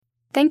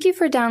Thank you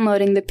for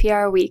downloading the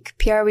PR Week,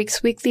 PR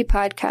Week's weekly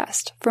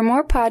podcast. For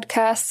more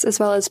podcasts as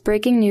well as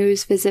breaking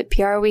news, visit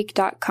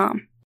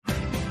prweek.com.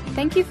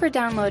 Thank you for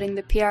downloading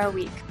the PR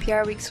Week,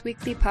 PR Week's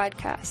weekly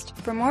podcast.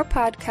 For more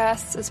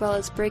podcasts as well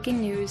as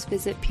breaking news,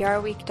 visit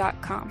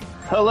prweek.com.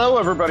 Hello,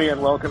 everybody,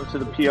 and welcome to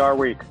the PR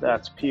Week.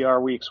 That's PR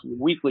Week's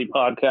weekly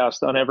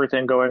podcast on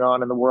everything going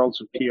on in the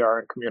worlds of PR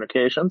and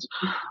communications.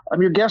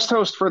 I'm your guest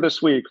host for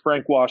this week,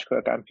 Frank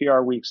Washcook. I'm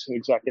PR Week's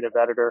executive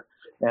editor,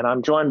 and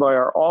I'm joined by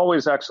our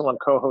always excellent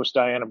co-host,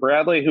 Diana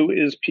Bradley, who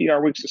is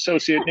PR Week's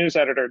associate news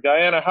editor.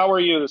 Diana, how are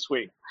you this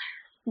week?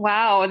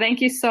 Wow,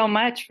 thank you so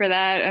much for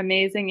that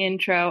amazing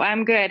intro.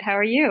 I'm good. How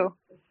are you?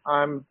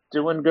 I'm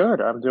doing good.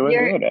 Good.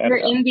 You're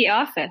in the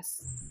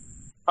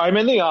office. I'm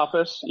in the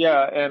office,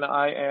 yeah, and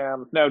I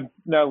am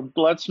now.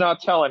 Let's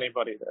not tell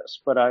anybody this,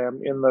 but I am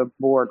in the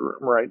boardroom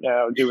right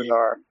now doing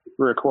our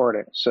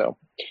recording. So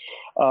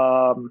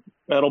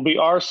it'll be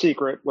our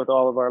secret with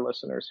all of our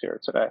listeners here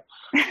today.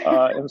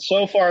 And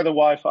so far, the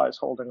Wi-Fi is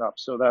holding up,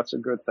 so that's a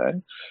good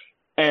thing.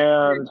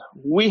 And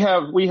we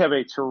have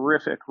a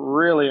terrific,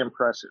 really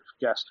impressive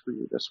guest for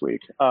you this week.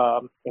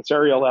 It's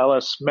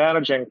Ellis,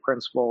 managing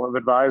principal of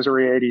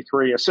Advisory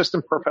 83,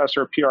 assistant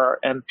professor of PR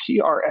and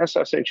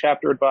PRSA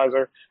chapter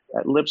advisor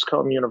at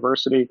Lipscomb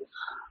University.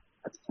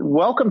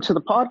 Welcome to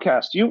the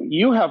podcast.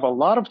 You have a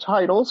lot of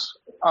titles,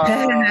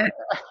 and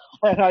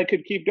I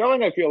could keep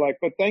going, I feel like,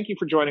 but thank you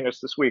for joining us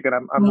this week. And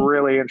I'm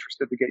really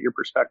interested to get your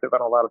perspective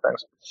on a lot of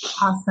things.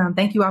 Awesome.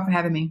 Thank you all for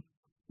having me.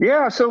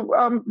 Yeah, so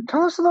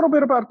tell us a little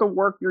bit about the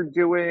work you're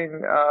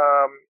doing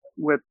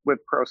with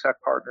PRSA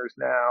partners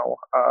now.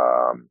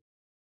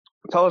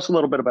 Tell us a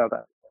little bit about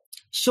that.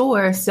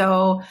 Sure.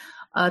 So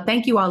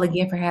thank you all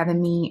again for having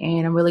me,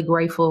 and I'm really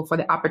grateful for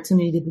the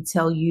opportunity to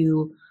tell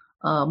you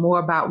more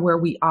about where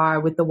we are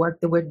with the work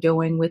that we're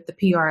doing with the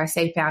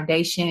PRSA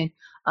Foundation.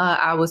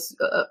 I was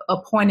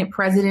appointed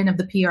president of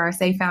the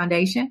PRSA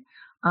Foundation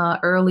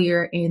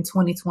earlier in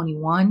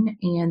 2021.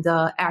 And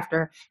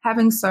after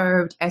having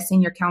served as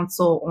senior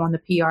counsel on the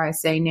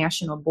PRSA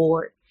National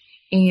Board,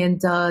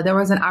 and there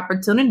was an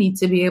opportunity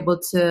to be able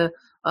to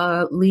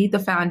lead the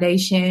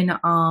foundation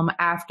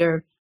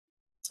after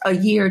a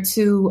year or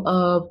two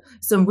of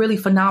some really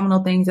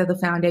phenomenal things that the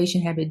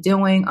foundation had been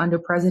doing under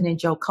President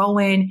Joe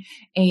Cohen,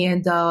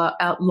 and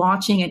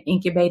launching and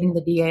incubating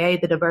the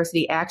DAA, the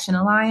Diversity Action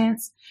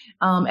Alliance.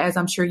 As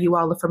I'm sure you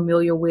all are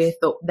familiar with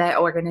that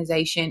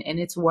organization and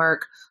its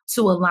work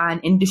to align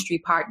industry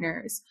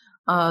partners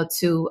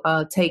to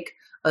take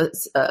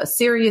a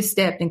serious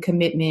step in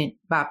commitment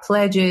by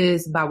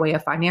pledges, by way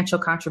of financial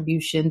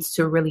contributions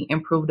to really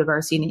improve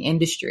diversity in the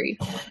industry.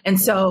 And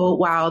so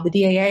while the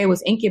DAA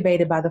was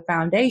incubated by the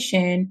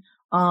foundation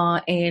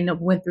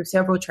and went through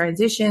several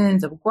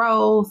transitions of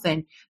growth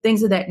and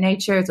things of that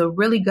nature, it's a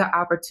really good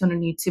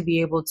opportunity to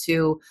be able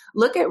to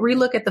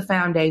relook at the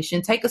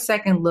foundation, take a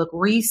second look,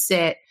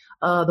 reset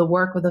the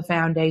work of the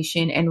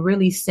foundation, and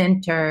really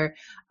center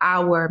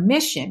our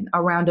mission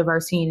around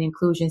diversity and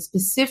inclusion,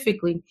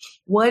 specifically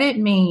what it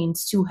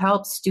means to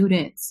help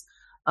students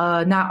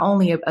not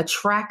only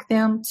attract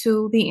them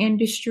to the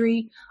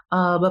industry,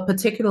 but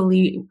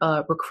particularly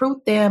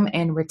recruit them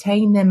and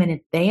retain them and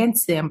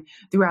advance them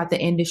throughout the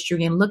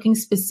industry, and looking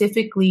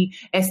specifically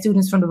at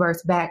students from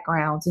diverse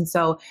backgrounds. And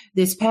so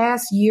this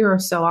past year or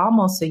so,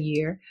 almost a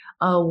year,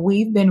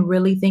 we've been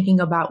really thinking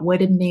about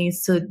what it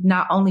means to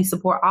not only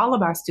support all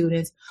of our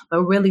students,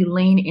 but really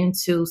lean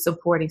into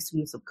supporting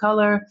students of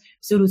color,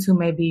 students who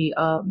may be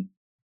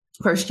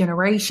first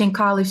generation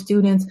college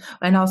students,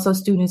 and also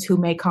students who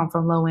may come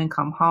from low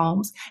income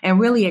homes, and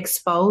really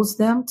expose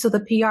them to the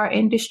PR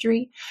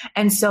industry.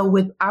 And so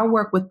with our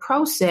work with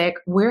PRSA,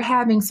 we're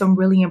having some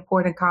really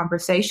important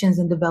conversations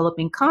and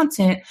developing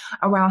content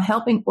around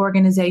helping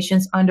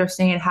organizations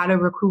understand how to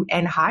recruit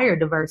and hire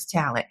diverse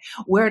talent,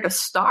 where to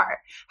start,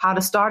 how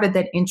to start at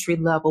that entry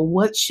level,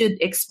 what should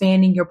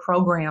expanding your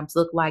programs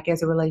look like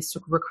as it relates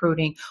to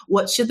recruiting,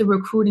 what should the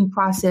recruiting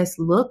process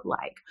look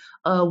like,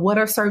 what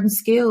are certain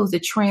skills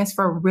that transfer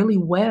really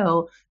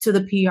well to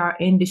the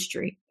PR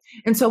industry.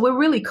 And so we're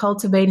really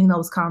cultivating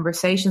those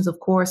conversations. Of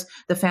course,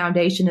 the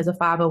foundation is a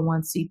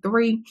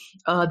 501c3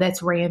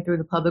 that's ran through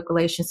the Public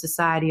Relations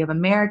Society of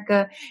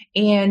America.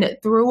 And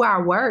through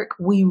our work,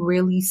 we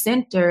really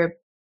center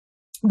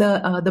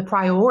the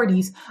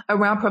priorities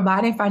around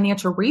providing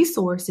financial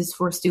resources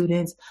for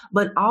students,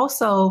 but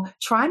also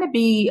trying to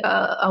be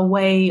a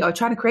way, or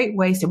trying to create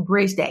ways to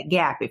bridge that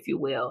gap, if you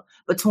will,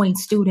 between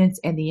students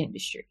and the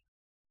industry.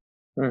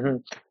 Mm-hmm.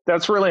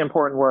 That's really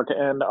important work,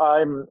 and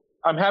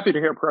I'm happy to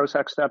hear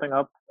PRSA stepping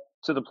up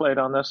to the plate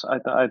on this.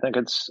 I think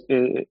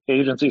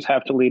agencies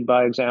have to lead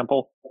by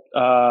example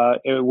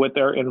with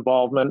their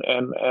involvement,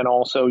 and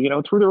also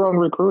through their own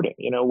recruiting,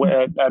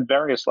 at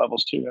various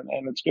levels too.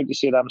 And it's good to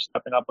see them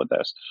stepping up with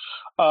this.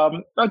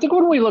 I think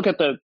when we look at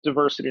the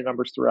diversity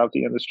numbers throughout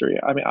the industry,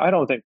 I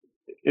don't think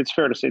it's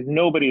fair to say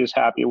nobody is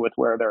happy with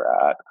where they're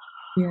at.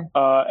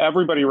 Yeah.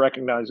 Everybody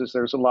recognizes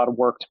there's a lot of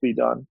work to be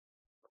done.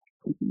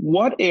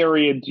 What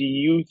area do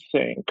you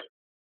think,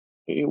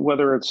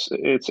 whether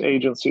it's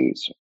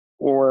agencies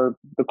or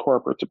the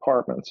corporate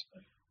departments,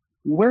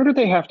 where do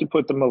they have to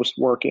put the most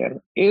work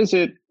in? Is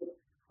it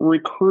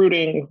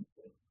recruiting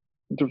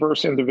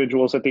diverse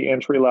individuals at the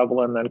entry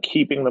level and then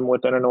keeping them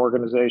within an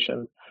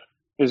organization?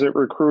 Is it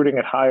recruiting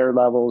at higher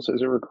levels?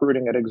 Is it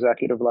recruiting at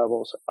executive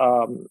levels?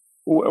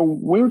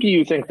 Where do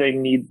you think they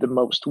need the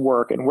most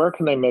work, and where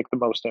can they make the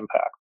most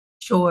impact?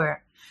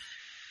 Sure.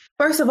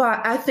 First of all,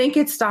 I think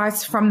it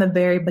starts from the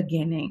very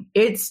beginning.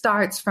 It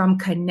starts from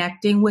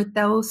connecting with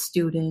those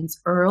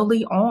students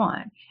early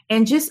on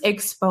and just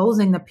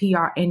exposing the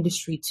PR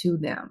industry to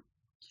them.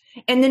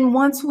 And then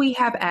once we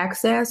have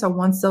access, or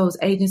once those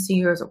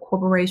agencies or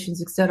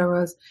corporations, et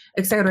cetera,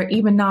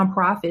 even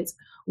nonprofits,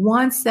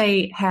 once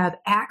they have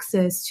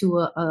access to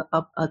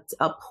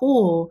a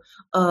pool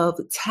of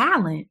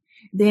talent,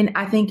 then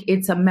I think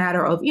it's a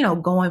matter of,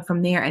 going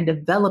from there and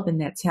developing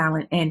that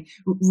talent and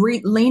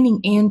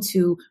leaning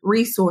into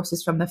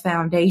resources from the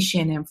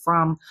foundation and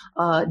from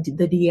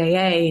the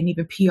DAA and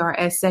even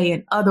PRSA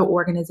and other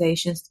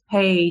organizations,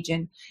 Page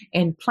and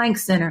Planck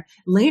Center,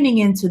 leaning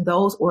into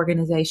those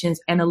organizations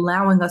and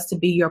allowing us to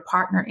be your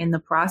partner in the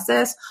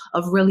process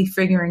of really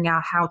figuring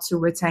out how to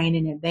retain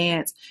and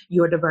advance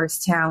your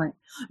diverse talent.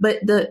 But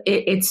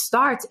it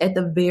starts at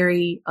the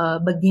very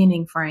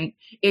beginning, Frank.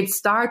 It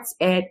starts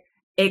at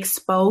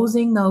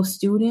exposing those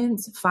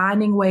students,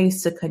 finding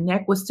ways to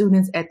connect with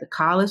students at the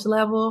college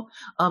level,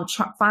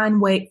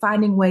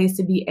 finding ways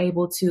to be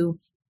able to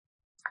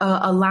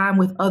align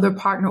with other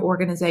partner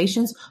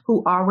organizations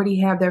who already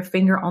have their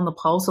finger on the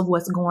pulse of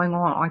what's going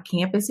on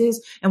campuses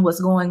and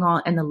what's going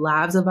on in the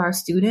lives of our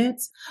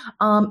students.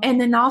 And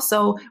then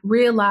also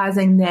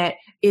realizing that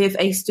if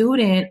a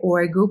student or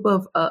a group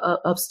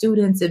of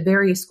students at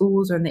various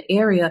schools or in the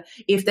area,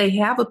 if they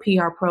have a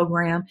PR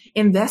program,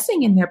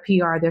 investing in their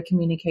PR, their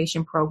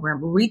communication program,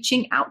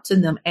 reaching out to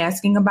them,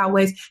 asking about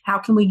ways, how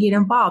can we get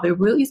involved? It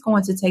really is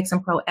going to take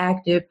some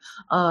proactive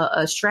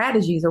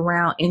strategies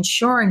around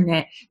ensuring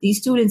that these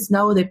students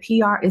know that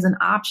PR is an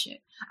option.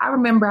 I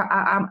remember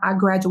I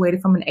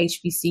graduated from an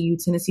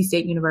HBCU, Tennessee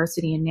State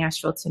University in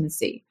Nashville,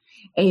 Tennessee.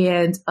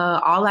 And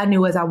all I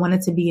knew is I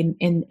wanted to be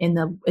in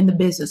the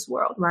business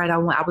world, right? I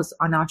was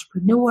an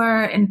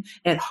entrepreneur and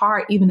at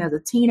heart, even as a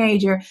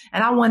teenager,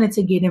 and I wanted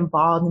to get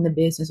involved in the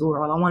business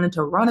world. I wanted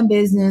to run a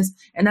business,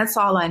 and that's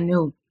all I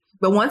knew.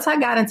 But once I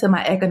got into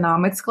my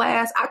economics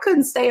class, I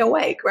couldn't stay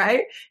awake,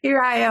 right?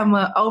 Here I am,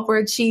 an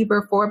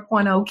overachiever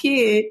 4.0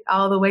 kid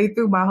all the way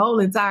through my whole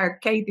entire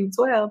K through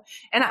 12.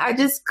 And I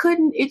just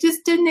couldn't, it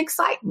just didn't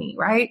excite me,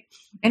 right?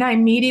 And I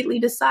immediately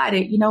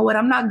decided, you know what,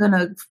 I'm not going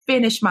to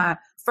finish my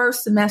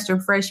first semester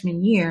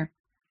freshman year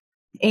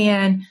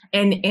and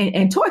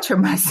torture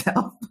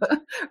myself,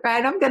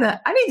 right? I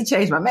need to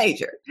change my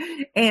major.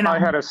 And I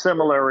had a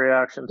similar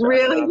reaction to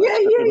really, yeah.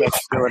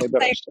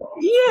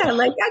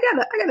 Like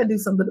I gotta do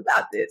something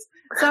about this.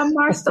 So I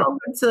marched over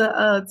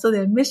to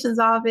the admissions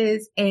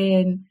office,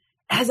 and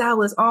as I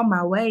was on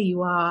my way,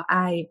 you all,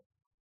 I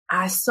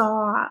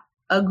saw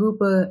a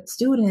group of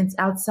students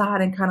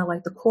outside in kind of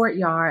like the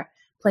courtyard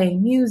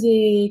playing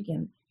music,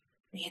 and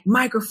they had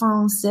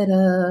microphones set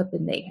up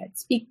and they had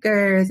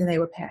speakers and they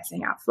were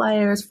passing out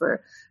flyers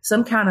for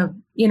some kind of,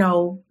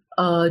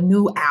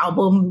 new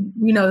album,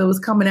 that was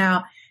coming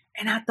out.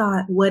 And I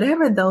thought,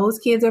 whatever those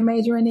kids are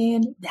majoring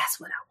in, that's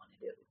what I want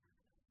to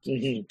do.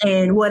 Mm-hmm.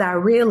 And what I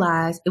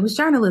realized, it was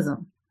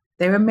journalism.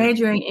 They were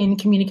majoring in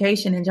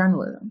communication and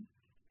journalism.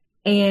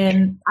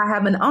 And I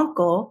have an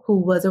uncle who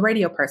was a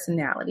radio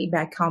personality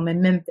back home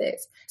in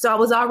Memphis. So I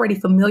was already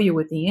familiar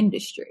with the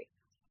industry.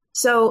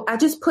 So I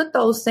just put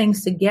those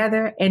things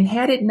together, and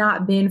had it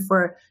not been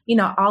for,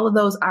 all of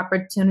those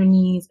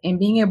opportunities and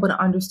being able to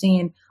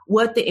understand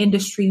what the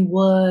industry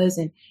was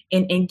and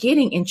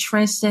getting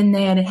entrenched in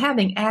that and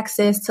having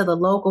access to the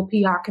local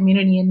PR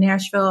community in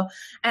Nashville,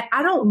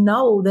 I don't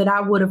know that I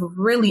would have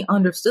really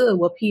understood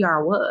what PR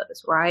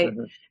was, right?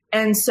 Mm-hmm.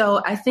 And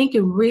so I think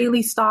it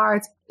really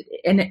starts,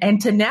 and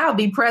to now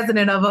be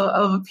president of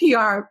a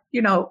PR,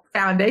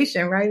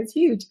 foundation, right? It's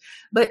huge.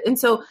 And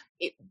so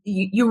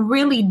you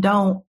really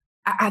don't,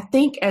 I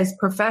think as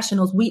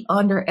professionals, we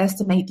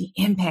underestimate the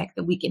impact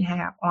that we can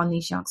have on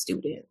these young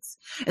students.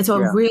 And so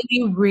it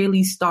really,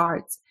 really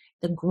starts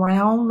the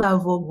ground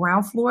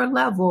floor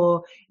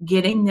level,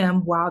 getting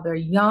them while they're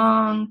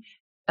young,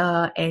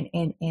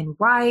 and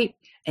ripe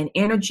and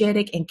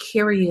energetic and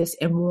curious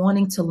and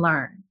wanting to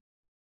learn.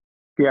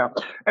 Yeah.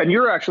 And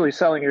you're actually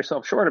selling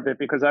yourself short a bit,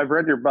 because I've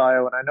read your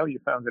bio and I know you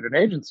founded an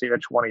agency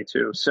at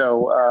 22.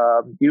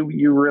 So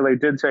you really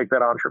did take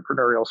that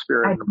entrepreneurial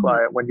spirit and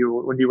apply it when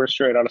you were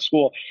straight out of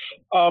school.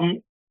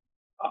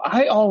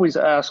 I always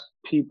ask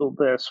people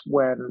this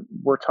when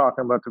we're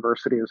talking about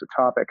diversity as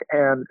a topic,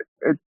 and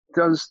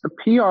does the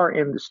PR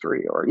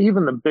industry or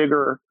even the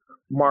bigger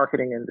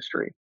marketing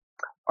industry,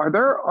 are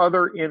there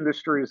other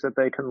industries that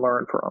they can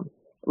learn from?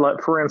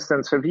 Like, for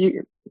instance,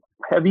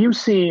 have you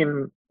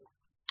seen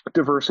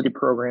diversity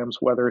programs,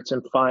 whether it's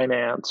in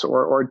finance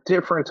or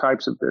different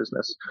types of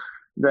business,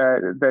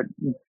 that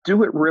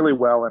do it really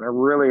well and are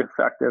really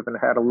effective and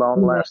had a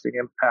long lasting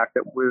impact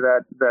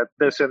that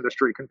this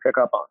industry can pick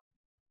up on?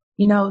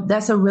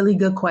 That's a really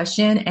good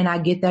question. And I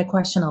get that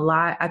question a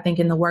lot. I think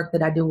in the work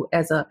that I do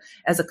as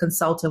a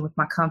consultant with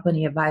my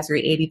company,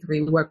 Advisory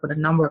 83, we work with a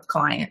number of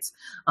clients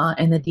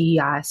in the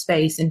DEI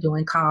space and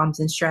doing comms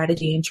and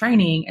strategy and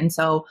training. And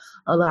so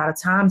a lot of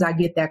times I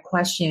get that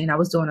question. I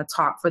was doing a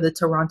talk for the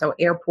Toronto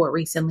airport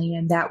recently,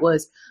 and that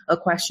was a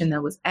question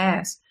that was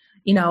asked.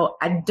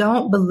 I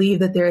don't believe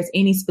that there is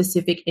any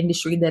specific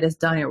industry that has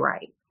done it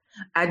right.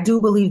 I do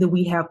believe that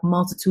we have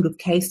multitude of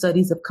case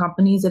studies of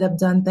companies that have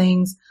done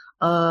things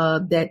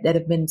that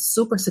have been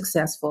super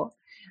successful.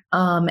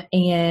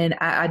 And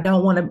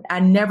I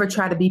never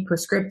try to be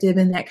prescriptive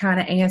in that kind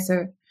of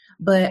answer.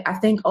 But I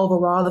think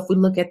overall, if we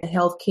look at the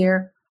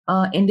healthcare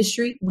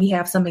industry, we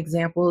have some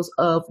examples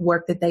of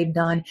work that they've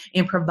done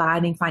in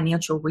providing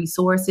financial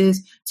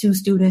resources to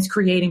students,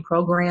 creating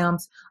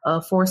programs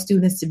for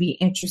students to be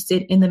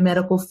interested in the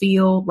medical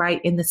field,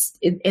 right? In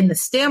the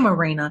STEM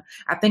arena,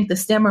 I think the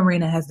STEM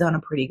arena has done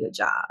a pretty good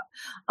job.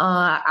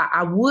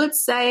 I would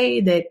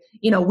say that,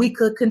 we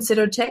could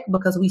consider tech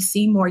because we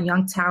see more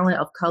young talent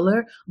of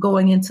color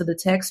going into the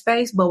tech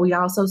space, but we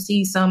also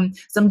see some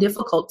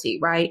difficulty,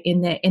 right,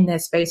 in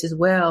that space as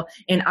well,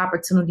 and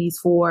opportunities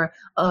for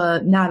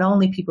not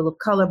only people of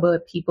color,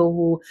 but people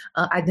who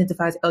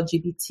identify as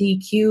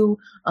LGBTQ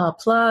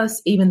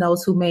plus, even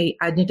those who may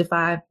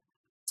identify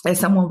as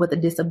someone with a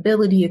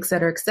disability, et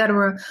cetera, et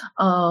cetera.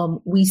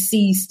 We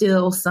see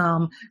still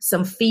some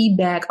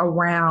feedback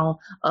around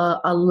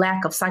a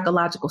lack of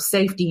psychological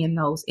safety in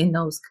those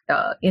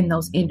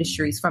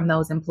industries from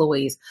those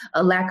employees,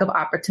 a lack of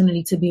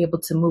opportunity to be able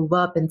to move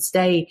up and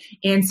stay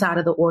inside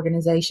of the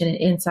organization and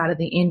inside of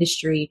the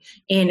industry,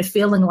 and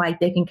feeling like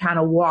they can kind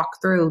of walk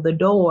through the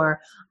door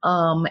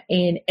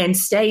and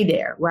stay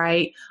there,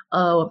 right?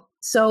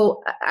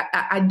 So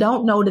I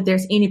don't know that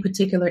there's any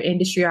particular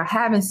industry, or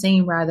haven't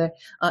seen rather,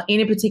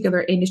 any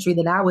particular industry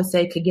that I would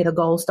say could get a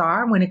gold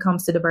star when it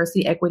comes to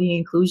diversity, equity, and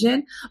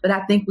inclusion. But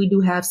I think we do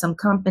have some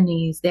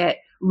companies that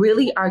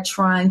really are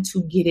trying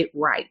to get it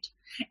right.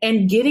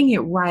 And getting it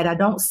right, I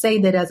don't say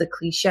that as a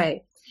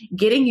cliche.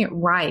 Getting it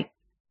right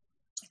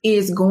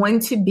is going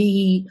to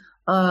be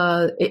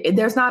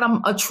there's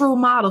not a true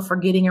model for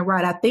getting it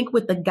right. I think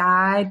with the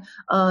guide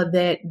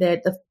that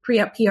the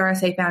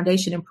PRSA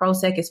Foundation and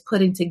PROSEC is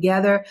putting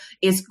together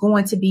is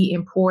going to be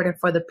important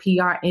for the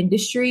PR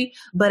industry.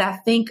 But I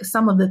think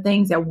some of the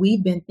things that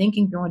we've been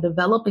thinking through and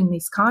developing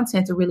these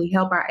content to really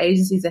help our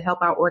agencies and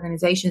help our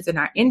organizations in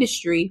our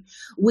industry,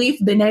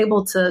 we've been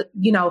able to,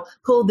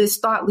 pull this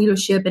thought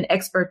leadership and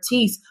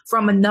expertise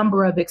from a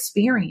number of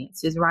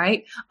experiences,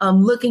 right?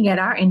 Looking at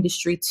our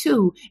industry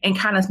too, and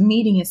kind of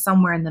meeting it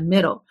somewhere in the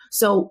middle.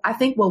 So I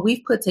think what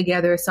we've put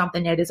together is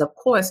something that is, of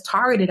course,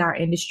 targeted our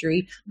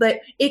industry,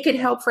 but it could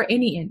help for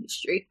any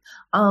industry.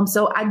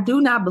 So I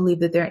do not believe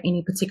that there are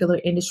any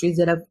particular industries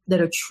that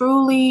are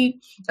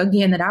truly,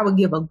 again, that I would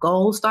give a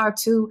gold star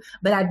to.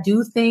 But I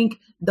do think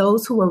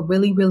those who are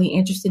really, really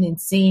interested in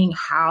seeing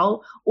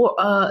how or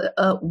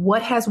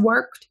what has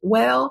worked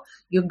well,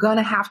 you're going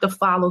to have to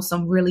follow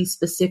some really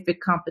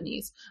specific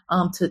companies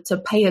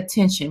to pay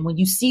attention. When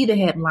you see the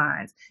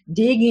headlines,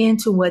 dig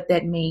into what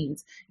that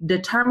means.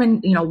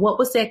 Determine, what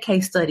was that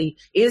case study?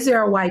 Is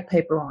there a white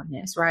paper on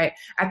this, right?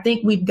 I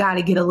think we've got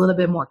to get a little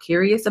bit more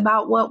curious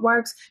about what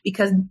works,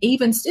 because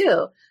even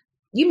still,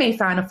 you may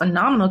find a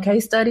phenomenal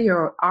case study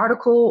or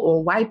article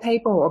or white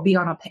paper, or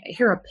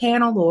hear a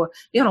panel or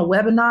be on a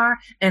webinar,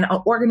 and an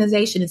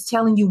organization is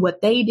telling you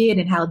what they did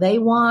and how they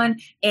won.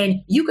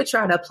 And you could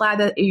try to apply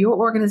that in your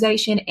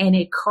organization and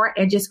it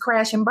just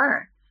crash and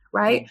burn,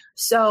 right?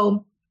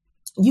 So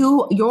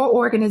your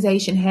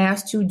organization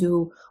has to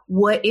do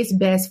what is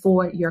best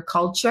for your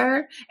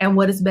culture and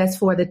what is best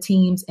for the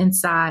teams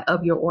inside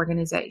of your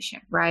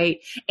organization, right?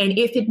 And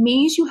if it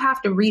means you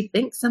have to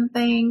rethink some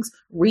things,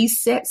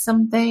 reset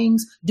some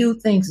things, do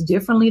things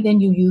differently than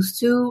you used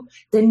to,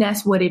 then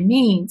that's what it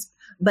means.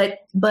 But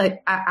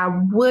I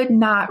would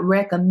not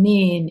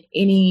recommend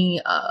any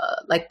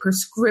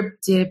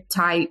prescriptive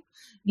type,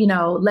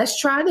 let's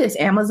try this.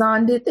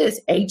 Amazon did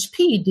this.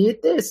 HP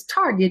did this.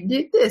 Target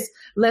did this.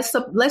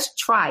 Let's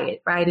try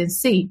it, right? And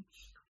see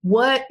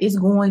what is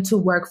going to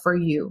work for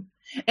you.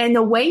 And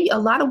a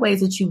lot of ways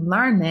that you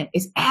learn that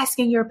is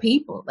asking your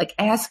people, like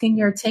asking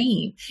your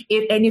team.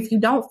 If you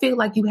don't feel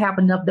like you have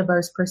enough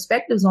diverse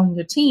perspectives on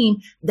your team,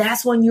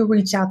 that's when you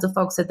reach out to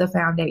folks at the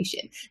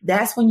foundation.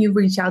 That's when you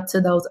reach out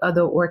to those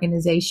other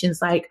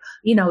organizations like,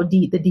 the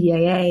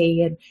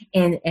DAA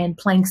and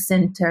Planck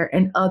Center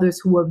and others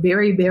who are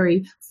very,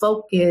 very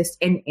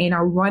focused and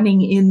are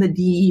running in the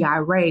DEI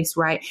race,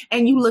 right?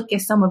 And you look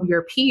at some of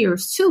your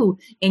peers too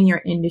in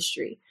your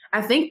industry.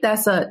 I think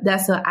that's an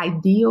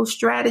ideal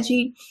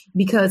strategy,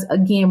 because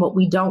again, what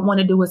we don't want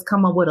to do is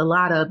come up with a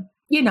lot of,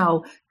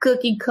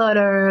 cookie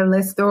cutter,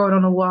 let's throw it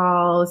on the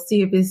wall,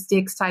 see if it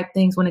sticks type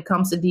things when it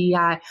comes to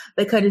DEI,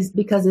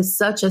 because it's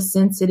such a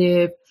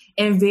sensitive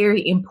and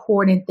very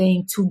important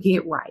thing to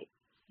get right,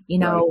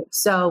 Right.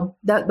 So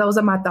those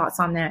are my thoughts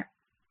on that.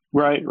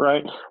 Right.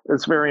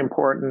 It's very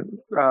important.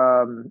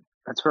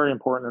 It's very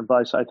important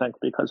advice, I think,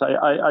 because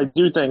I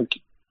do think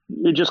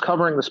you're just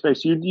covering the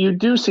space, you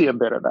do see a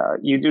bit of that.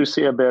 You do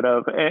see a bit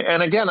of,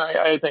 and again,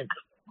 I think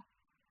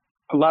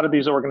a lot of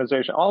these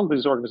organizations, all of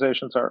these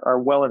organizations are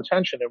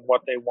well-intentioned in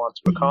what they want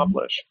to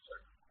accomplish.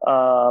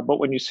 But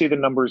when you see the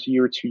numbers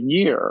year to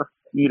year,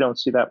 you don't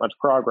see that much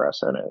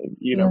progress. And,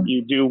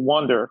 you do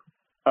wonder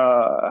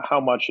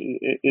how much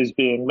is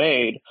being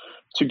made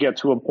to get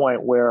to a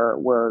point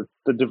where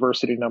the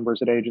diversity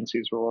numbers at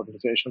agencies or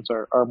organizations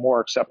are more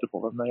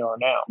acceptable than they are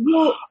now.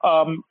 Well,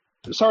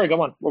 sorry,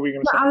 go on. What were you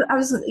going to say? I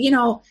was,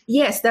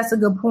 yes, that's a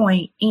good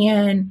point.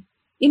 And,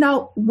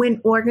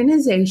 when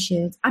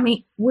organizations,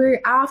 I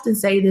often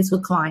say this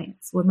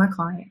with my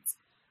clients,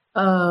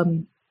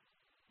 the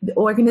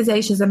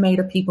organizations are made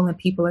of people and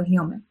people are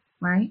human,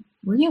 right?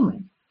 We're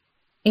human.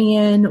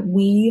 And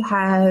we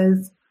have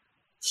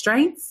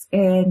strengths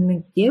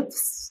and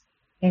gifts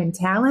and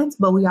talents,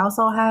 but we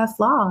also have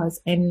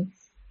flaws and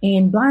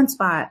blind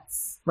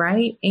spots,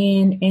 right?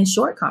 And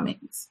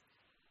shortcomings.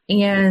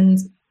 And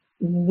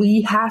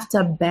we have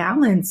to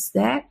balance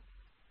that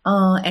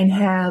and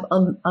have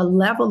a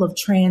level of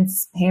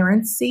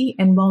transparency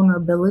and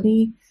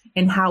vulnerability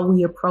in how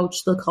we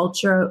approach the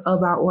culture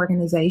of our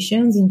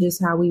organizations and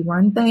just how we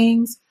run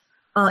things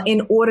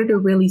in order to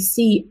really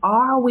see,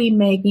 are we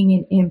making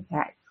an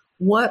impact?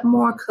 What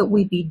more could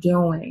we be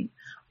doing?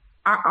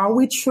 Are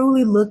we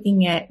truly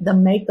looking at the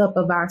makeup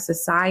of our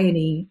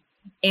society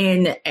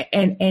and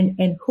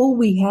who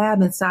we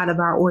have inside of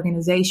our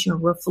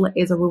organization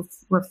is a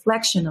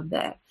reflection of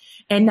that?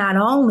 And not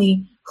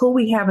only who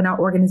we have in our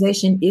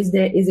organization is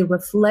it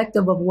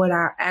reflective of what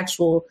our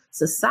actual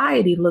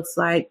society looks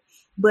like,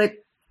 but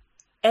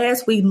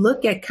as we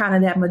look at kind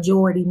of that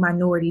majority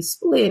minority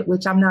split,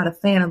 which I'm not a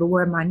fan of the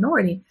word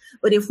minority,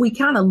 but if we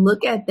kind of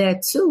look at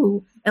that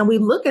too, and we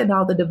look at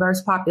all the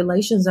diverse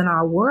populations in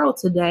our world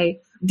today,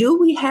 do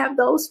we have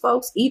those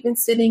folks even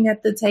sitting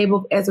at the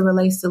table as it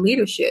relates to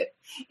leadership?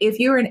 If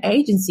you're an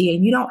agency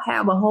and you don't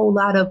have a whole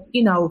lot of,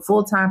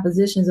 full-time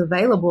positions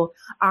available,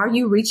 are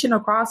you reaching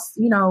across,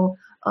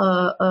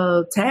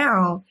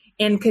 town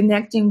and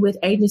connecting with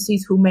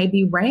agencies who may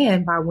be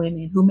ran by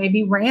women, who may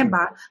be ran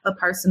by a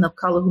person of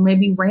color, who may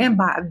be ran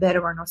by a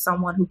veteran or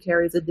someone who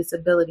carries a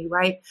disability,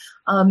 right?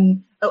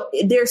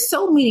 There's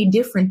so many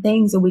different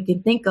things that we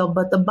can think of,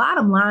 but the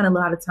bottom line a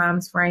lot of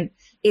times, Frank,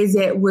 is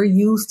that we're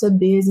used to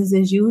business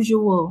as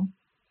usual,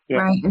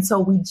 right? And so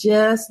we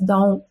just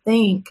don't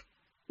think,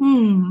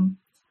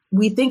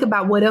 we think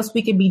about what else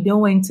we could be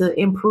doing to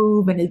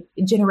improve and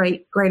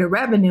generate greater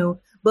revenue,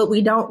 but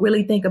we don't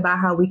really think about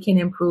how we can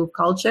improve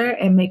culture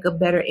and make a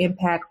better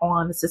impact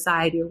on the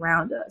society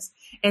around us.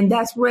 And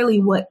that's really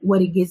what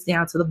it gets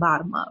down to the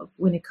bottom of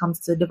when it comes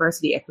to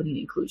diversity, equity, and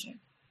inclusion.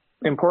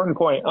 Important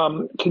point.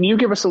 Can you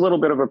give us a little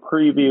bit of a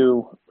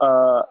preview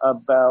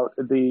about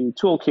the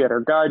toolkit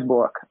or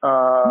guidebook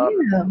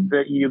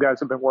that you guys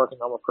have been working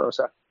on with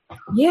PRSA?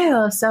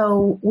 Yeah,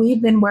 so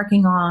we've been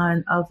working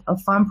on a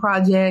fun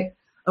project,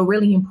 a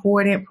really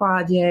important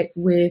project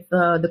with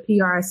the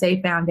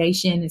PRSA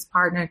Foundation. Is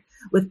partnered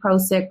with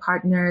PROSEC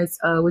Partners,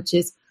 which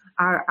is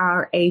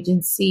our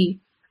agency.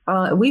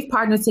 We've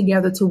partnered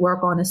together to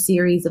work on a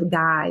series of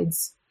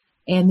guides.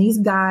 And these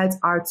guides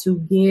are to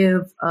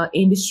give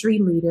industry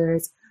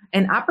leaders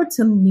an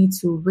opportunity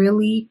to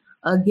really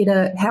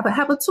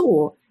have a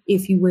tool,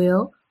 if you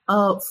will,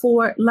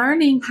 for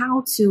learning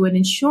how to and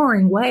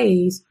ensuring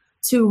ways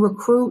to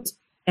recruit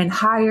and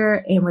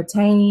hire and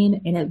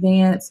retain and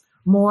advance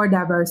more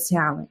diverse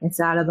talent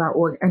inside of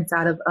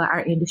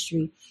our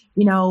industry.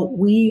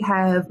 We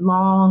have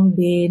long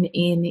been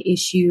in the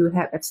issue,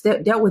 have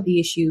dealt with the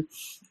issue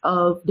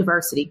of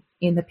diversity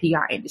in the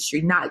PR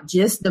industry, not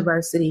just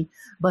diversity,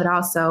 but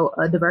also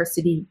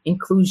diversity,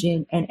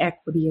 inclusion, and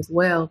equity as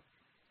well.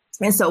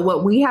 And so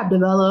what we have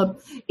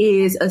developed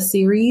is a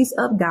series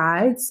of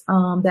guides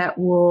that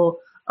will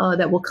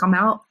come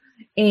out.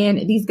 And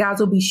these guides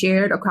will be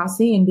shared across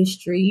the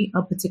industry,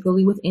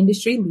 particularly with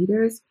industry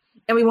leaders.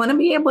 And we want to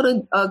be able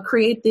to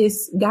create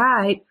this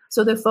guide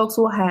so that folks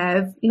will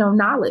have,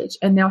 knowledge,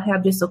 and they'll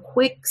have just a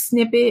quick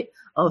snippet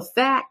of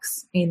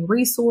facts and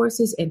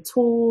resources and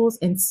tools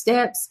and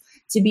steps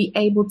to be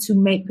able to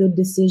make good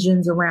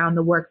decisions around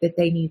the work that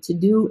they need to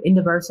do in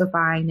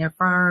diversifying their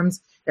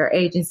firms, their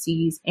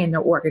agencies, and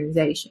their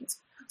organizations.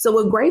 So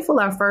we're grateful.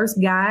 Our first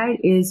guide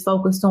is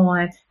focused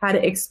on how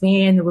to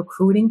expand the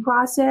recruiting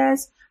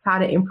process, how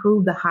to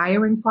improve the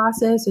hiring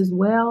process as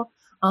well,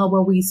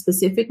 where we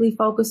specifically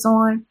focus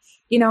on,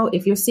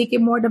 if you're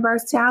seeking more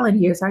diverse talent,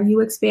 here's how you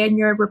expand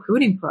your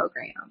recruiting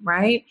program,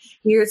 right?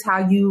 Here's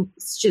how you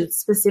should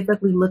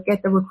specifically look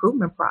at the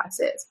recruitment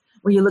process.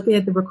 When you're looking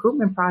at the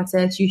recruitment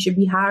process, you should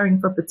be hiring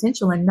for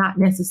potential and not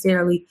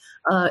necessarily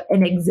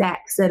an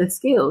exact set of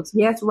skills.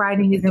 Yes,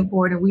 writing is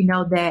important. We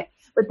know that.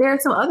 But there are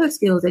some other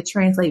skills that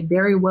translate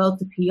very well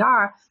to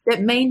PR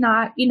that may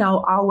not,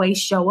 always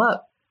show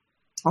up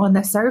on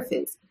the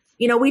surface.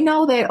 We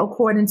know that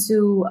according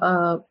to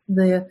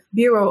the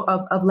Bureau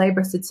of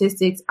Labor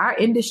Statistics, our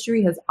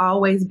industry has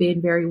always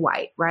been very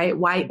white, right?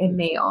 White and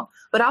male,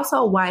 but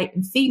also white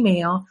and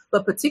female,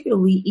 but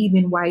particularly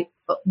even white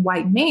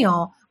white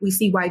male, we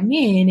see white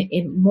men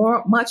in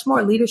much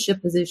more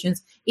leadership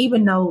positions,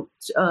 even though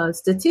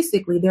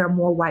statistically there are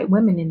more white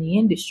women in the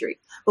industry.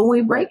 But when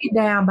we break it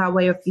down by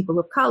way of people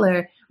of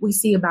color, we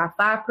see about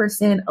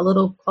 5%, a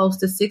little close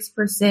to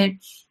 6%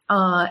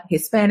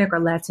 Hispanic or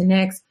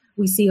Latinx.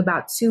 We see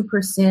about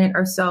 2%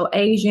 or so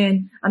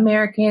Asian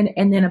American,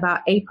 and then about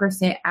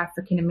 8%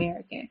 African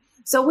American.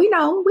 So we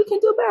know we can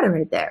do better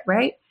at that,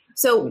 right?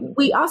 So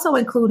we also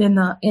include in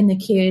the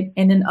kit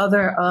and in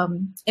other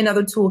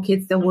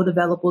toolkits that we'll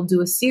develop, we'll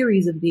do a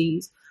series of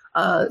these,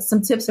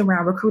 some tips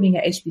around recruiting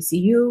at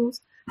HBCUs,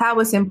 how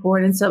it's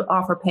important to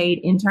offer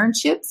paid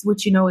internships,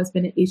 which, has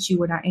been an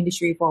issue in our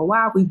industry for a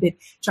while. We've been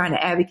trying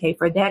to advocate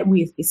for that.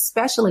 We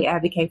especially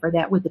advocate for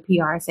that with the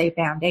PRSA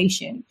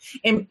Foundation.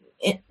 And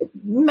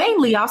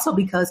mainly also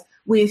because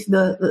with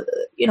the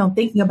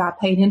thinking about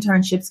paid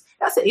internships,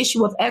 that's an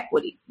issue of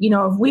equity.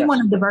 If we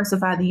want to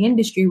diversify the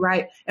industry,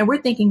 right, and we're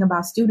thinking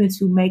about students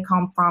who may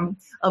come from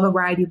a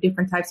variety of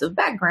different types of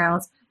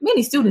backgrounds,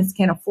 many students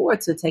can't afford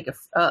to take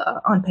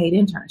a unpaid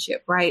internship,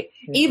 right?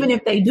 Mm-hmm. Even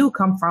if they do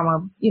come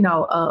from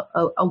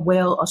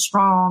a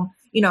strong,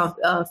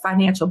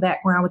 financial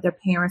background with their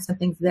parents and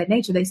things of that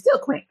nature, they still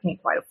can't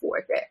quite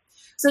afford that.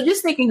 So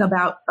just thinking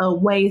about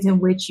ways in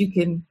which you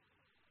can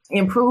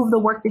improve the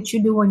work that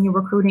you do when you're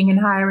recruiting and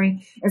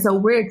hiring. And so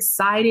we're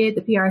excited.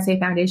 The PRSA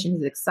Foundation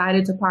is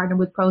excited to partner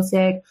with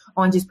ProSeg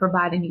on just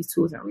providing these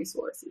tools and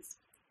resources.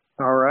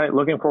 All right.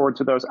 Looking forward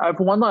to those. I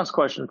have one last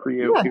question for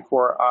you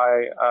before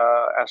I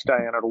ask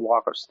Diana to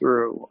walk us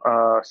through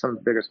some of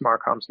the biggest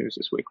Marcoms news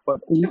this week. But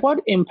what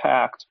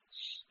impact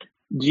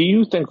do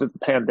you think that the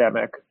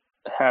pandemic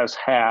has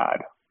had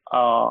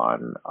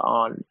on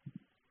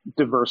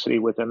diversity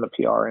within the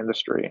PR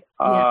industry?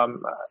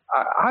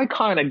 I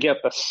kind of get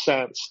the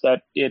sense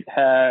that it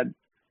had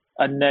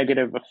a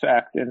negative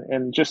effect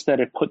and just that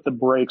it put the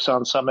brakes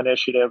on some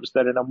initiatives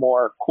that in a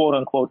more quote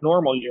unquote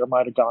normal year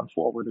might have gone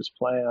forward as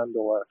planned,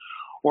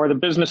 or the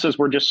businesses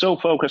were just so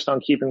focused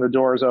on keeping the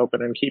doors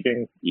open and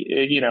keeping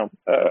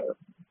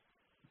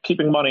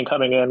money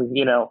coming in,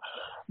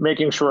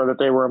 making sure that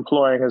they were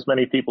employing as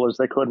many people as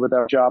they could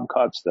without job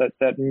cuts,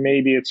 that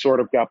maybe it sort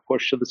of got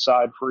pushed to the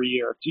side for a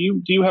year.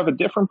 Do you have a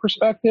different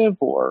perspective,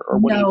 or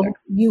what do you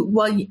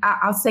think?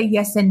 I'll say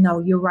yes and no.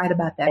 You're right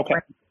about that. Okay.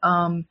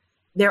 Right?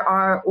 There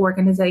are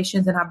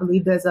organizations, and I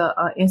believe there's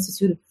a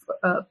Institute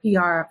of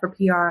PR for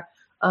PR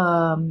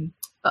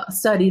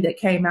study that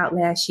came out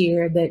last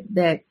year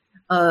that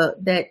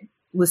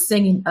was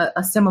singing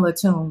a similar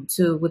tune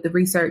to with the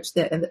research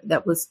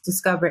that was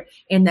discovered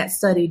in that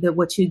study of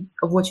what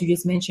you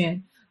just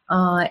mentioned.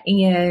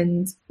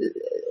 And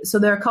so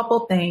there are a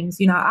couple things.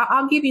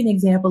 I'll give you an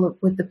example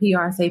with the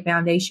PRSA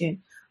Foundation.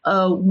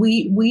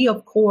 We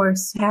of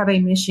course have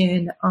a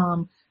mission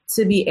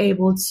to be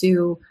able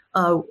to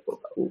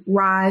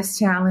rise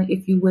talent,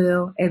 if you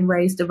will, and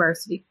raise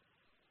diversity.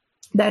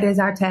 That is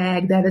our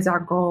tag. That is our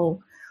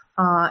goal.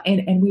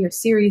 And we are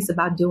serious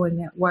about doing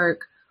that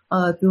work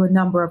through a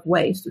number of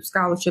ways, through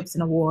scholarships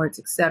and awards,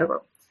 et cetera,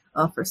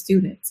 for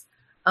students.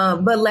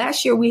 But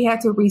last year we had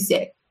to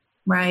reset,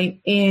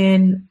 right?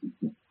 And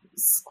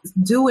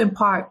due in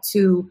part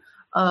to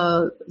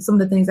some of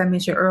the things I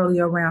mentioned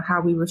earlier around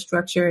how we were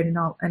structured and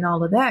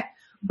all of that.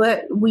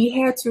 But we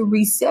had to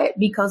reset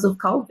because of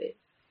COVID.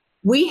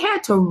 We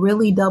had to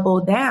really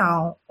double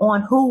down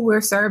on who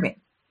we're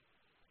serving,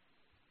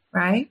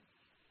 right?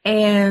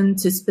 And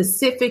to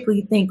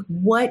specifically think,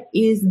 what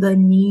is the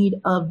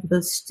need of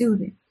the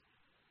student?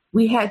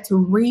 We had to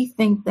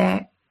rethink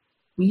that.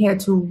 We had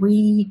to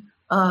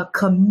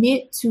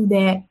commit to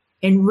that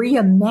and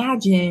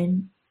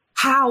reimagine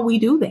how we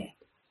do that,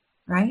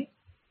 right?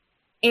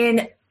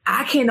 And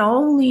I can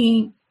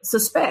only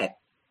suspect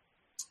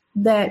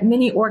that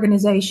many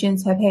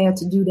organizations have had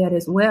to do that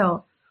as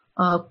well,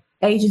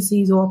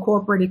 agencies or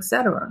corporate, et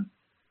cetera.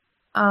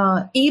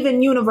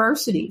 Even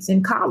universities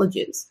and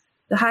colleges,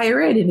 the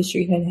higher ed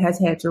industry has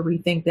had to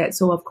rethink that.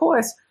 So, of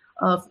course,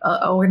 an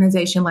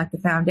organization like the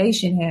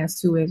foundation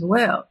has to as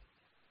well.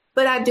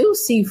 But I do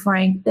see,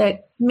 Frank,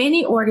 that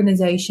many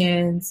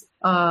organizations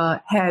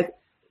had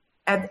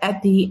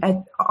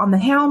on the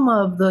helm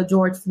of the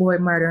George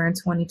Floyd murder in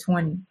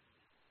 2020.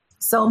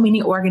 So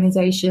many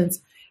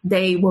organizations,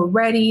 they were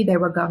ready, they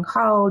were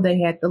gung-ho, they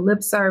had the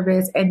lip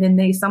service, and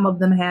then some of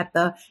them had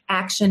the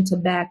action to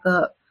back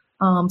up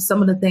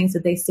some of the things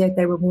that they said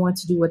they were going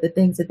to do or the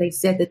things that they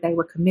said that they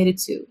were committed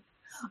to.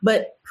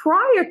 But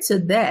prior to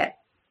that,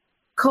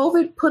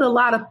 COVID put a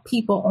lot of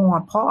people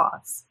on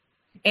pause,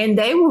 and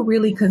they were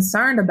really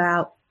concerned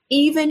about,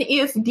 even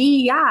if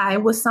DEI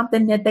was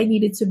something that they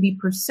needed to be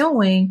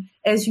pursuing,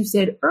 as you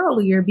said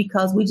earlier,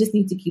 because we just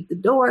need to keep the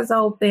doors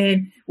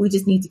open, we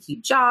just need to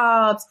keep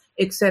jobs,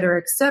 et cetera,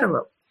 et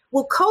cetera.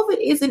 Well, COVID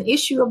is an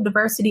issue of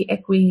diversity,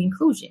 equity, and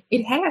inclusion.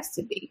 It has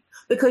to be,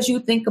 because you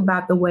think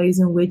about the ways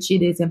in which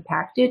it has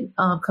impacted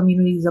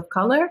communities of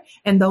color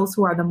and those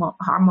who are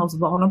are most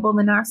vulnerable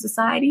in our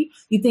society.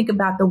 You think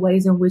about the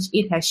ways in which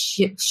it has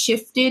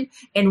shifted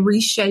and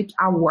reshaped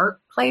our work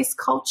workplace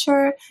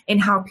culture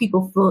and how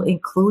people feel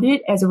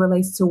included as it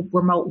relates to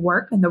remote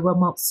work and the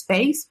remote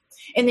space.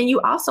 And then you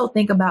also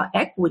think about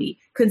equity.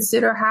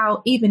 Consider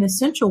how even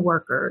essential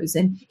workers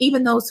and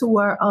even those who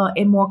are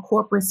in more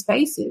corporate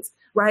spaces,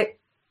 right?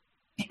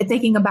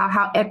 Thinking about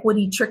how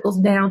equity trickles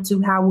down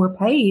to how we're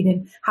paid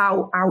and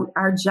how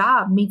our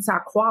job meets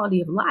our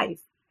quality of life.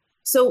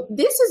 So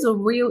this is a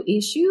real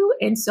issue.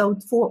 And so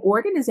for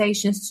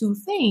organizations to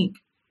think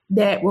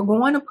that we're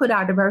going to put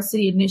our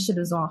diversity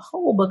initiatives on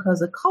hold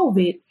because of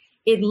COVID,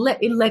 it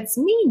lets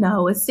me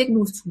know, it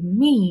signals to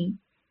me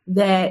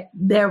that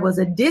there was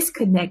a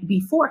disconnect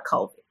before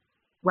COVID,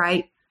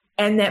 right?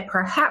 And that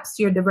perhaps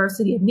your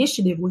diversity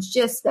initiative was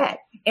just that,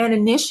 an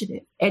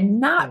initiative and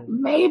not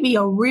maybe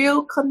a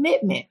real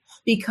commitment.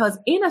 Because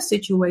in a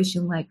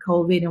situation like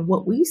COVID and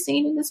what we've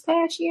seen in this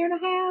past year and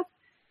a half,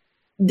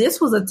 this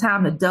was a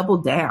time to double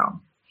down.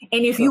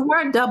 And if you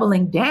weren't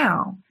doubling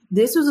down,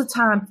 this was a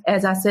time,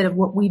 as I said, of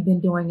what we've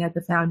been doing at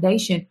the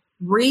foundation: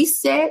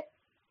 reset,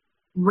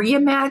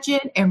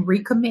 reimagine, and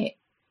recommit,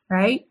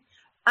 right?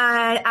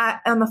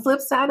 On the flip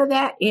side of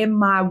that, in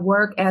my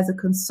work as a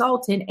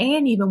consultant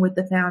and even with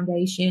the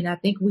foundation, I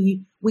think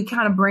we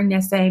kind of bring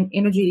that same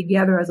energy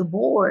together as a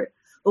board.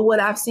 But what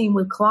I've seen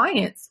with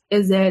clients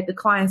is that the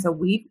clients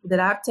that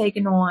I've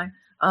taken on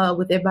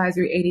with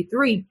Advisory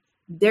 83,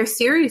 they're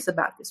serious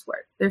about this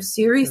work. They're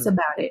serious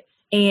about it.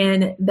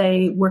 And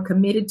they were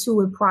committed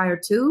to it prior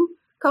to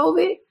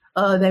COVID.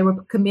 They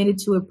were committed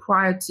to it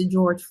prior to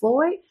George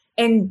Floyd.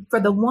 And for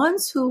the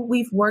ones who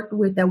we've worked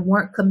with that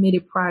weren't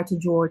committed prior to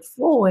George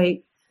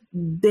Floyd,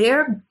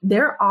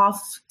 they're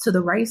off to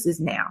the races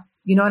now.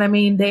 You know what I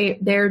mean?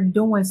 They're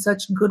doing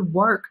such good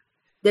work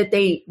that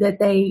they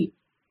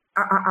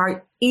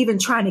are even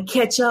trying to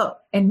catch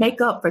up and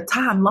make up for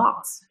time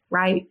lost,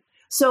 right?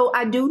 So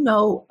I do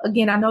know,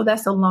 again, I know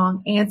that's a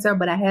long answer,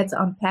 but I had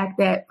to unpack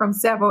that from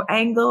several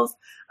angles.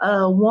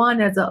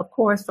 One, of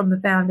course, from the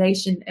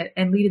foundation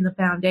and leading the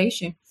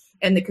foundation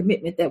and the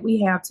commitment that we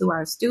have to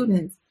our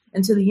students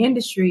and to the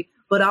industry,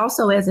 but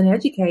also as an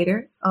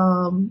educator,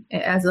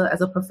 as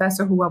a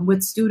professor who I'm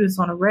with students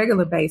on a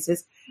regular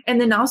basis, and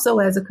then also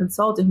as a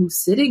consultant who's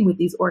sitting with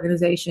these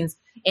organizations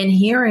and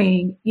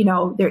hearing,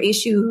 their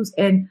issues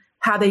and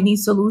how they need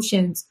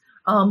solutions.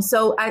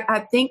 So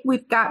I think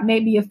we've got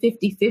maybe a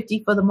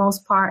 50-50 for the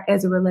most part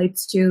as it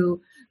relates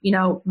to,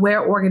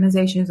 where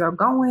organizations are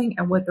going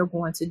and what they're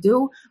going to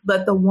do.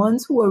 But the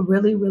ones who are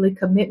really, really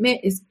committed,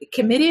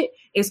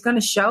 it's going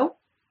to show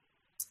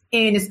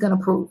and it's going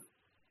to prove.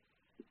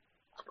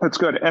 That's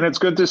good. And it's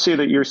good to see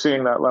that you're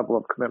seeing that level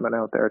of commitment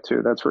out there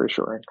too. That's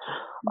reassuring.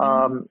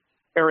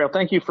 Ariel,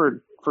 thank you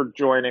for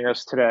joining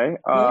us today.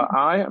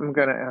 I am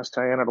going to ask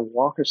Diana to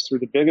walk us through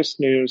the biggest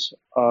news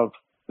of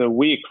the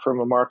week from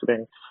a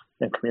marketing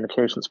and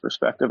communications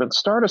perspective, and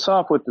start us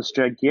off with this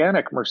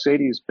gigantic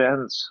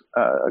Mercedes-Benz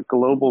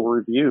global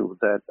review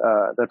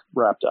that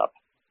wrapped up.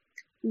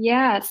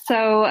 Yeah,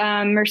 so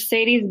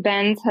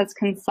Mercedes-Benz has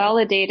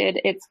consolidated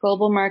its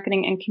global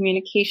marketing and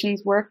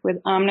communications work with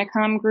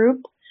Omnicom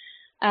Group.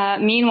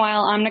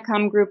 Meanwhile,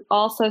 Omnicom Group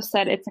also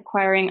said it's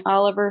acquiring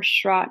Oliver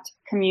Schrodt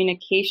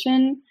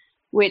Communication,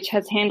 which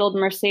has handled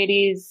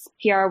Mercedes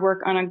PR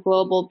work on a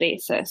global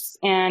basis.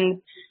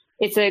 And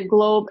it's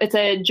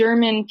a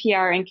German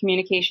PR and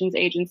communications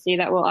agency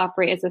that will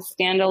operate as a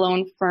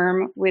standalone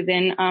firm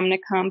within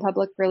Omnicom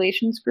Public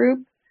Relations Group.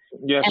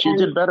 Yes, you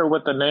did better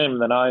with the name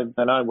than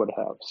I would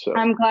have. So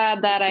I'm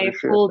glad that I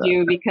fooled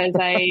you because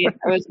I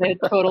was a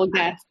total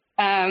guess.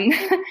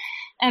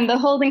 And the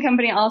holding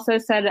company also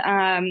said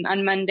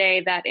on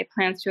Monday that it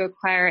plans to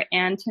acquire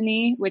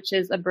Antony, which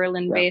is a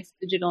Berlin-based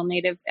digital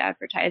native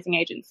advertising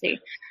agency.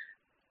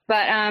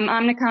 But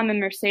Omnicom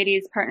and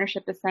Mercedes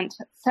partnership is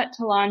set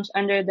to launch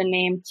under the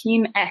name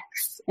Team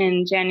X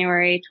in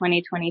January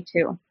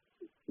 2022.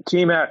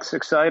 Team X,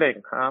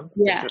 exciting, huh?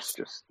 Yes.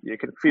 Just you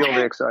can feel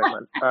the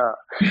excitement.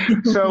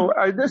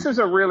 This is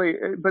a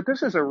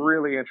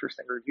really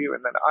interesting review,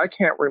 and then I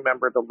can't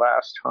remember the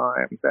last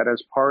time that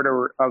as part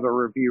of a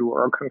review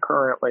or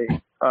concurrently,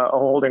 a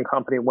holding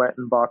company went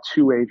and bought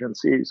two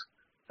agencies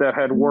that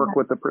had worked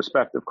with the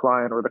prospective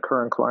client or the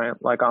current client,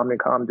 like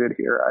Omnicom did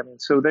here. I mean,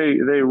 so they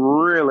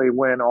really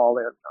went all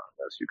in on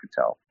this, you could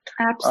tell.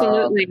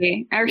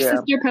 Absolutely. Our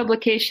sister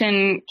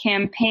publication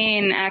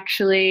Campaign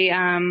actually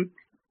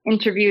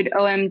interviewed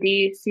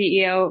OMD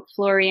CEO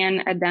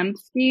Florian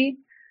Adamski,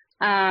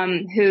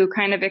 who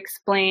kind of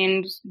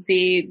explained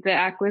the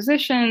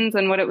acquisitions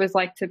and what it was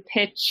like to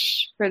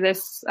pitch for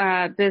this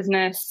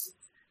business,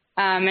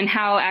 and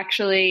how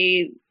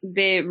actually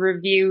the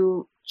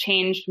review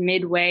changed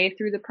midway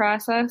through the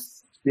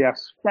process.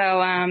 Yes.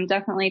 So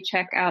definitely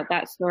check out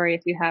that story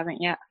if you haven't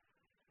yet.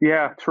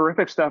 Yeah,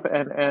 terrific stuff.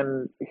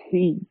 And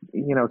he,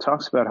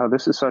 talks about how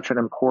this is such an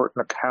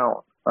important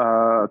account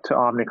to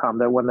Omnicom,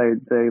 that when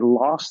they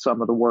lost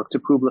some of the work to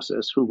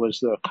Publicis, who was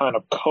the kind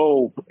of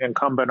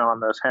co-incumbent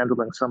on this,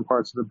 handling some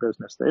parts of the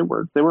business, they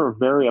were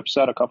very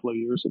upset a couple of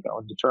years ago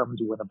and determined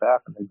to win it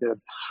back, and they did.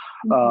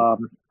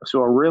 Mm-hmm.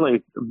 So a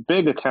really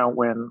big account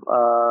win.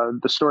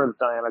 The story that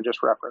Diana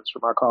just referenced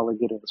from our colleague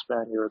Gideon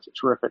Spanier is a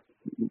terrific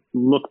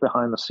look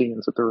behind the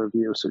scenes at the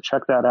review. So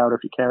check that out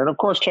if you can. And of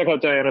course, check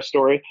out Diana's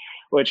story,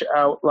 which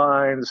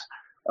outlines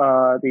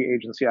the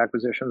agency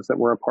acquisitions that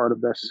were a part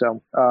of this.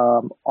 So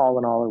all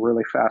in all, a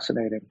really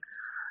fascinating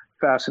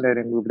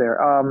move there.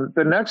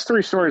 The next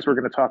three stories we're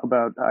going to talk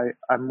about,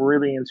 I'm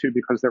really into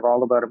because they're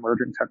all about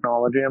emerging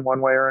technology in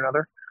one way or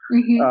another.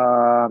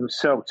 Mm-hmm.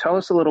 So tell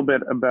us a little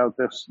bit about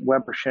this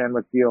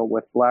Weber-Shandwick deal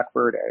with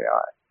Blackbird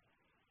AI.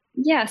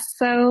 Yes,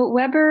 so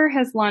Weber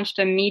has launched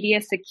a media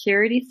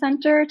security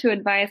center to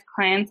advise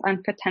clients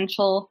on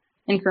potential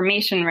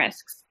information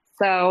risks.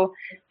 So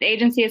the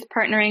agency is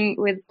partnering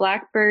with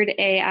Blackbird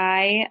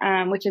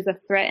AI, which is a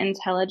threat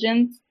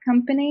intelligence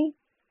company,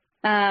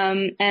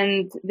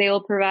 and they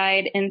will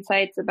provide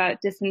insights about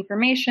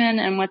disinformation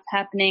and what's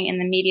happening in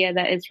the media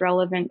that is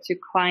relevant to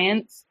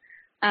clients.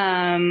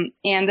 And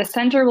the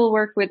center will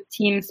work with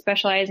teams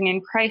specializing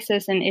in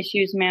crisis and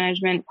issues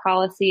management,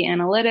 policy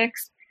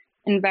analytics,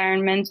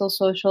 environmental,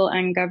 social,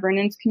 and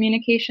governance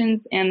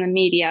communications, and the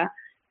media.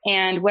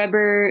 And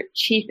Weber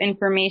Chief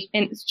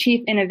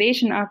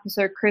Innovation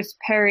Officer Chris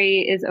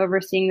Perry is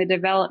overseeing the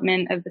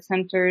development of the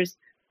center's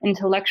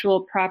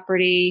intellectual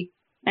property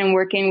and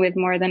working with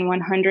more than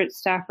 100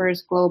 staffers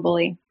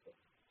globally.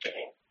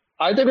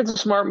 I think it's a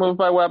smart move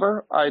by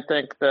Weber. I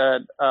think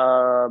that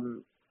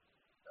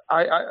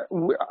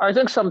I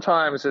think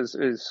sometimes is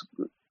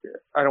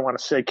I don't want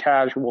to say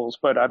casuals,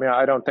 but I mean,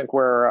 I don't think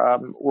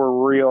we're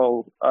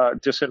real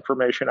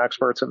disinformation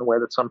experts in the way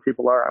that some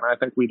people are, and I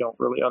think we don't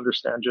really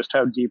understand just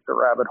how deep the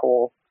rabbit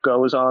hole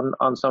goes on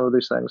some of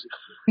these things.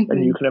 Mm-hmm.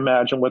 And you can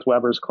imagine with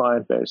Weber's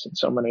client base and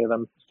so many of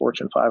them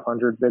Fortune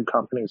 500 big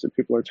companies that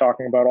people are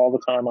talking about all the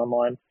time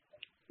online.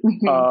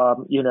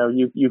 Mm-hmm.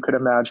 You could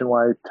imagine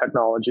why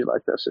technology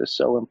like this is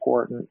so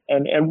important.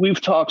 And we've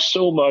talked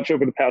so much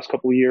over the past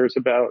couple of years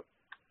about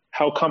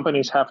how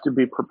companies have to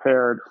be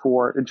prepared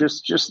for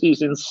just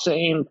these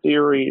insane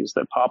theories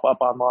that pop up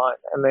online,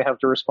 and they have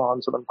to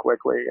respond to them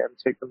quickly and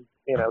take them,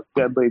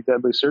 deadly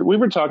serious. We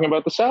were talking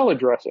about the salad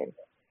dressing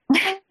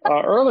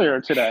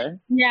earlier today.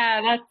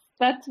 Yeah,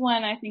 that's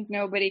one I think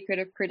nobody could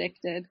have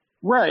predicted.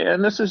 Right,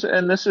 and this is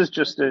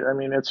just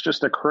it's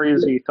just a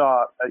crazy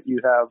thought that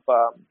you have,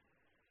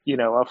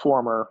 a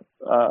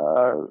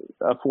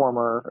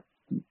former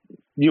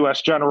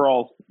U.S.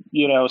 general,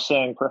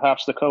 saying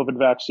perhaps the COVID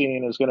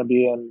vaccine is going to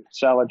be in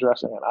salad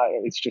dressing,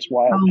 and it's just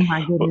wild. Oh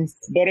my goodness!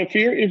 But if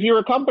you're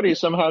a company,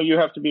 somehow you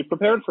have to be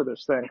prepared for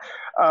this thing.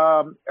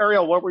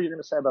 Ariel, what were you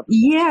going to say about this?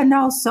 Yeah,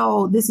 no.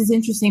 So this is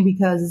interesting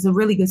because it's a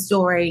really good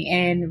story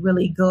and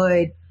really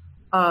good,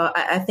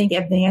 I think,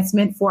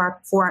 advancement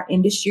for our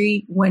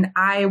industry. When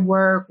I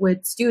work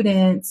with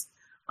students,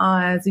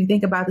 as you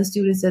think about the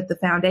students that the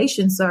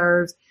foundation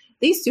serves,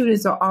 these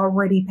students are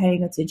already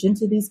paying attention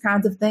to these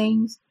kinds of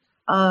things.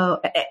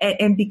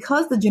 And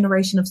because the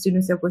generation of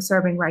students that we're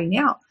serving right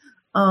now,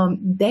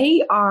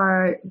 they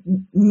are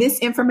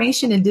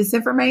misinformation and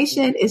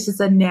disinformation. It's just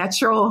a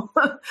natural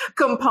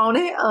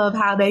component of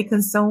how they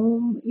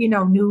consume,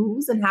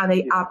 news and how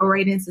they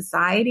operate in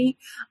society.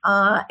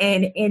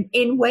 And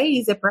in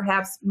ways that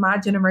perhaps my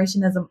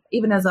generation,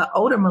 even as an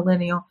older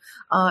millennial,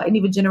 and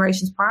even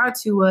generations prior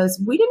to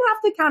us, we didn't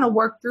have to kind of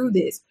work through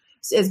this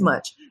as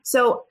much.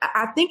 So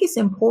I think it's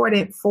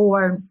important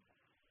for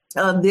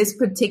this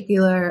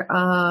particular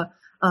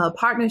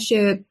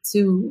partnership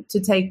to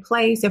take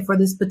place, and for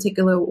this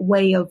particular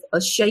way of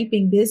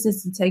shaping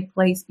business to take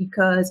place,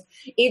 because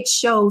it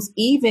shows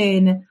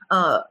even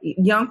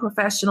young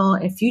professional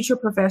and future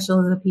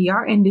professionals in the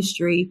PR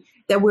industry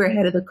that we're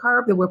ahead of the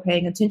curve, that we're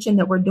paying attention,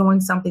 that we're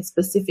doing something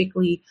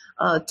specifically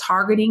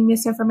targeting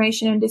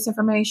misinformation and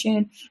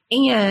disinformation,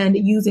 and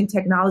using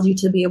technology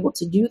to be able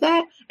to do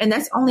that. And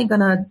that's only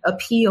going to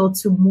appeal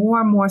to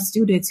more and more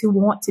students who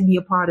want to be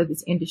a part of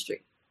this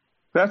industry.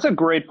 That's a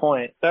great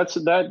point.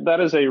 That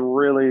is a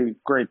really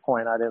great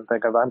point I didn't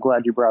think of. I'm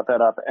glad you brought that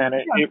up. And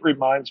it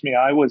reminds me,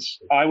 I was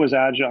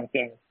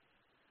adjuncting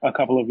a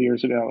couple of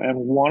years ago, and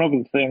one of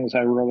the things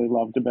I really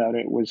loved about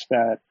it was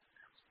that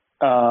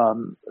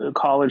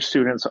college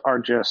students are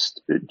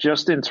just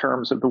in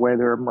terms of the way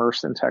they're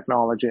immersed in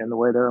technology and the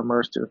way they're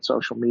immersed in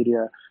social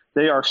media,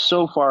 they are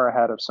so far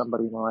ahead of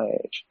somebody my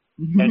age.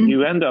 Mm-hmm. And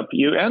you end up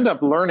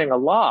learning a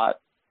lot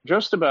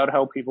just about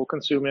how people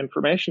consume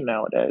information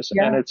nowadays.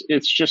 Yeah. And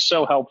it's just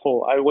so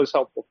helpful. It was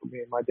helpful for me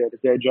in my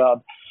day-to-day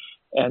job,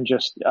 and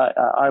just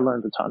I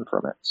learned a ton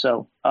from it.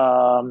 So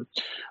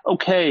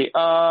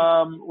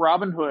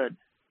Robinhood,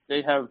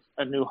 they have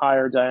a new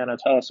hire. Diana,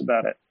 tell us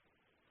about it.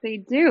 They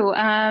do.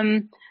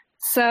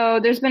 So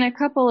there's been a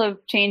couple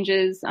of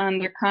changes on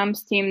their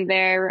comms team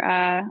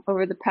there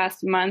over the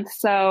past month.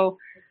 So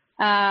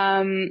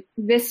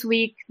this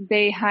week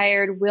they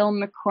hired Will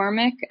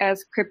McCormick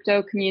as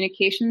crypto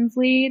communications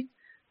lead.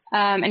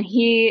 And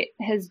he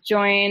has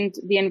joined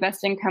the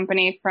investing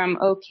company from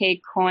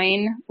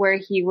OKCoin, where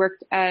he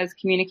worked as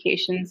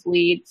communications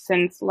lead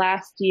since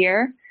last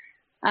year.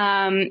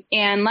 And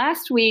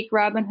last week,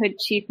 Robinhood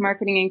Chief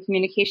Marketing and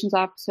Communications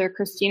Officer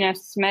Christina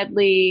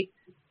Smedley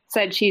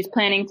said she's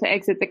planning to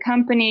exit the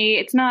company.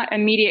 It's not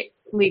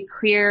immediately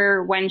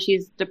clear when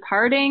she's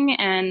departing,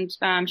 and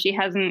she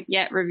hasn't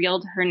yet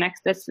revealed her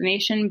next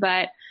destination,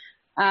 but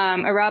a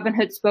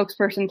Robinhood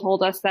spokesperson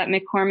told us that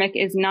McCormick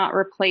is not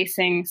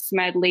replacing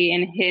Smedley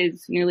in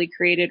his newly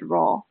created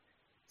role.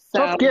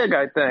 So, tough gig,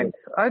 I think.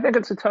 I think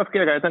it's a tough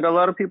gig. I think a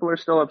lot of people are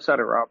still upset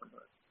at Robinhood.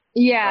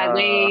 Yeah,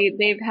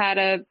 they've had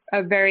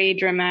a very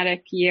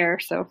dramatic year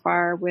so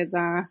far with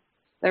the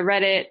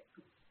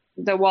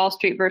Wall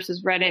Street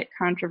versus Reddit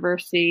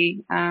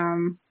controversy,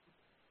 and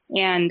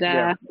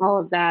all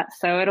of that.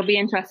 So it'll be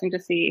interesting to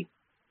see.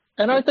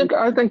 And I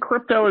think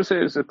crypto is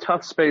a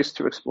tough space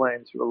to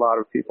explain to a lot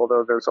of people,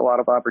 though there's a lot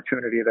of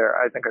opportunity there.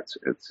 I think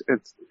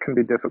it can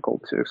be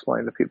difficult to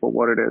explain to people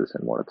what it is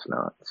and what it's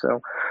not.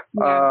 So,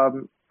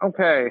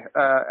 okay,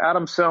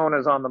 Adam Sohn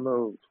is on the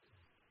move.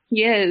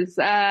 He is.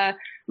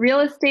 Real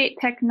estate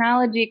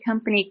technology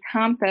company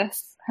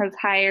Compass has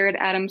hired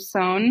Adam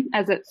Sohn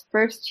as its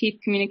first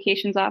chief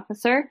communications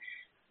officer.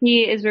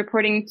 He is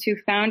reporting to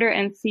founder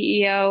and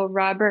CEO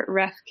Robert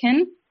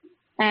Refkin.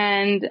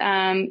 And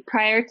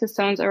prior to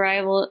Sohn's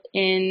arrival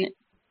in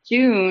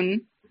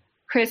June,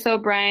 Chris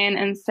O'Brien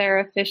and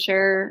Sarah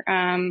Fisher,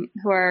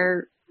 who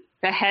are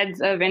the heads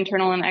of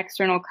internal and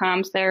external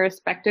comms there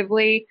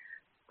respectively,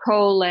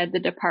 co-led the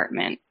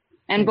department.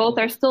 And both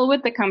are still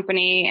with the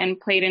company and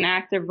played an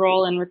active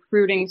role in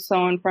recruiting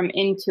Sohn from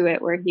Intuit,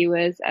 where he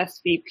was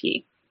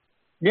SVP.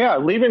 Yeah,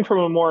 leaving from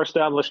a more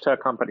established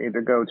tech company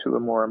to go to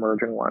a more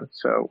emerging one.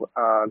 So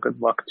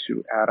good luck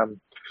to Adam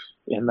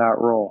in that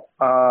role.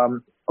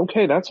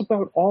 Okay, that's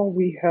about all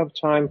we have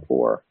time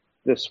for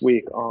this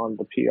week on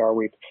the PR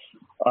Week.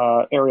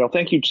 Ariel,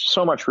 thank you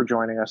so much for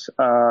joining us.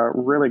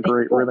 Really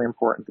great, really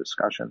important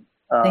discussion.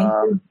 Thank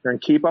you.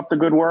 And keep up the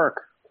good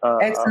work.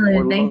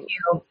 Excellent. Thank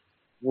you.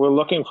 We're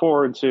looking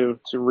forward to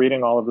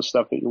reading all of the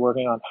stuff that you're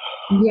working on.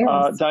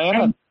 Yes.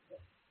 Diana,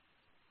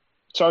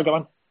 sorry, go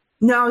on.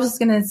 No, I was just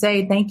going to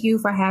say thank you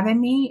for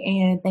having me,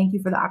 and thank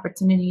you for the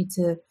opportunity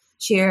to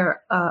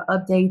share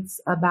updates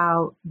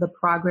about the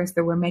progress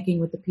that we're making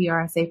with the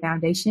PRSA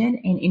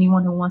Foundation. And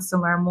anyone who wants to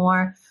learn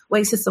more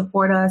ways to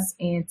support us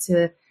and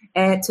to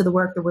add to the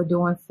work that we're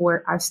doing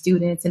for our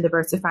students and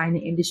diversifying the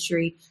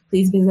industry,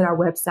 please visit our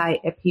website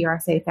at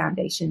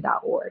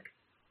prsafoundation.org.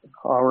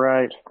 All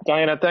right.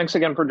 Diana, thanks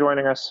again for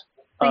joining us.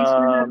 Thanks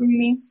for having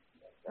me.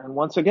 And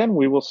once again,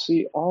 we will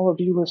see all of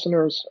you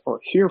listeners, or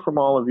hear from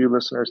all of you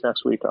listeners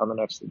next week on the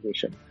next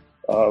edition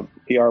of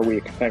PR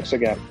Week. Thanks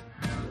again.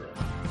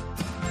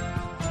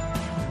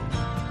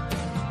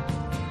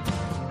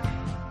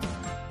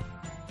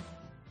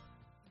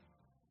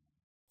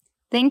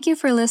 Thank you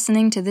for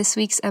listening to this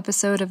week's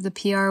episode of the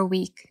PR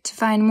Week. To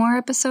find more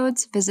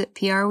episodes, visit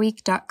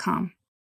prweek.com.